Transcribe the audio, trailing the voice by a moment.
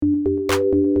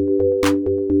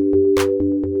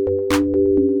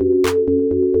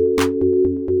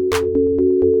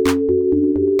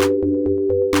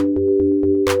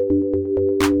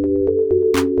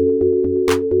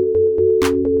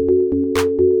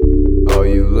Oh,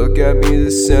 you look at me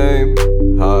the same,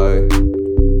 hi.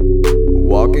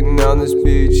 Walking down this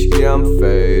beach, yeah, I'm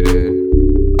faded.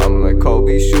 I'm like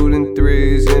Kobe shooting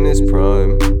threes in his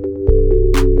prime.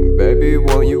 And baby,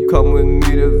 won't you come with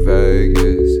me to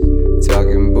Vegas?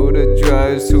 Talking Buddha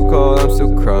drives, too cold, I'm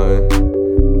still crying.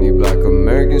 Need black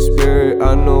American spirit,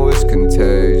 I know it's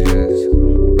contagious.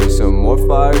 Bring some more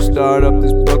fire, start up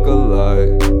this book of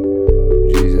life.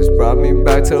 Jesus brought me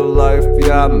back to life,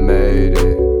 yeah, I made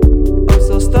it.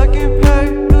 I'm still stuck in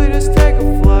pain, really just take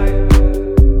a flight.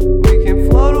 We can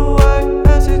float away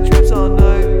as it drips all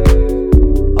night.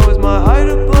 Oh, is my eye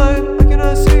to blame? I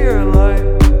cannot see your light.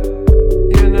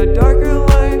 You're in a darker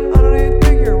lane, I don't even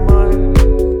think you're mine.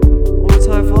 One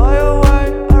time fly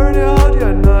away, I already hold you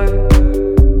at night.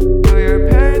 Do your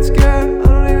parents care? I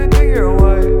don't even think you're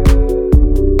white.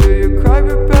 Do you cry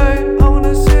for pain? I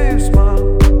wanna see you smile.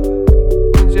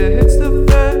 When shit hits the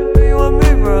fan, do you want me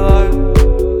for life?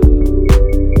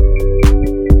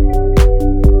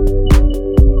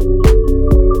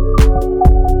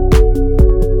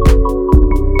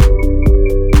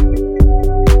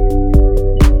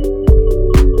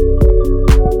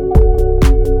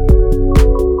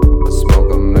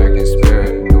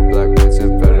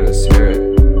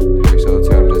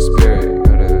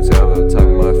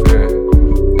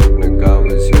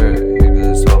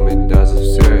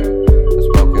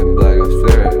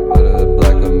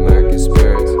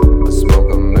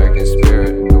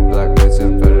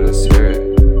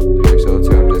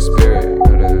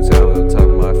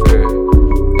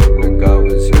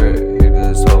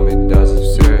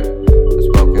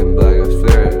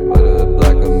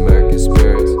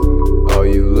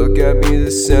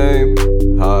 Same,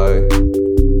 hi.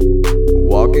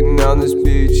 Walking down this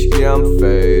beach, yeah, I'm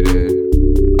faded.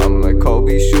 I'm like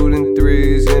Kobe shooting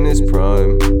threes in his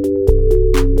prime.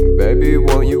 And baby,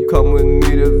 won't you come with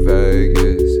me to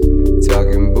Vegas?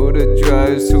 Talking Buddha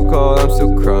drives, too cold, I'm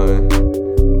still crying.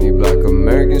 Need black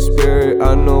American spirit,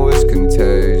 I know it's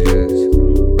contagious.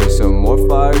 Bring some more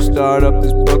fire, start up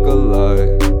this book of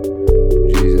life.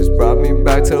 Jesus brought me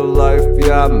back to life,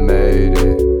 yeah, I made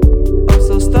it.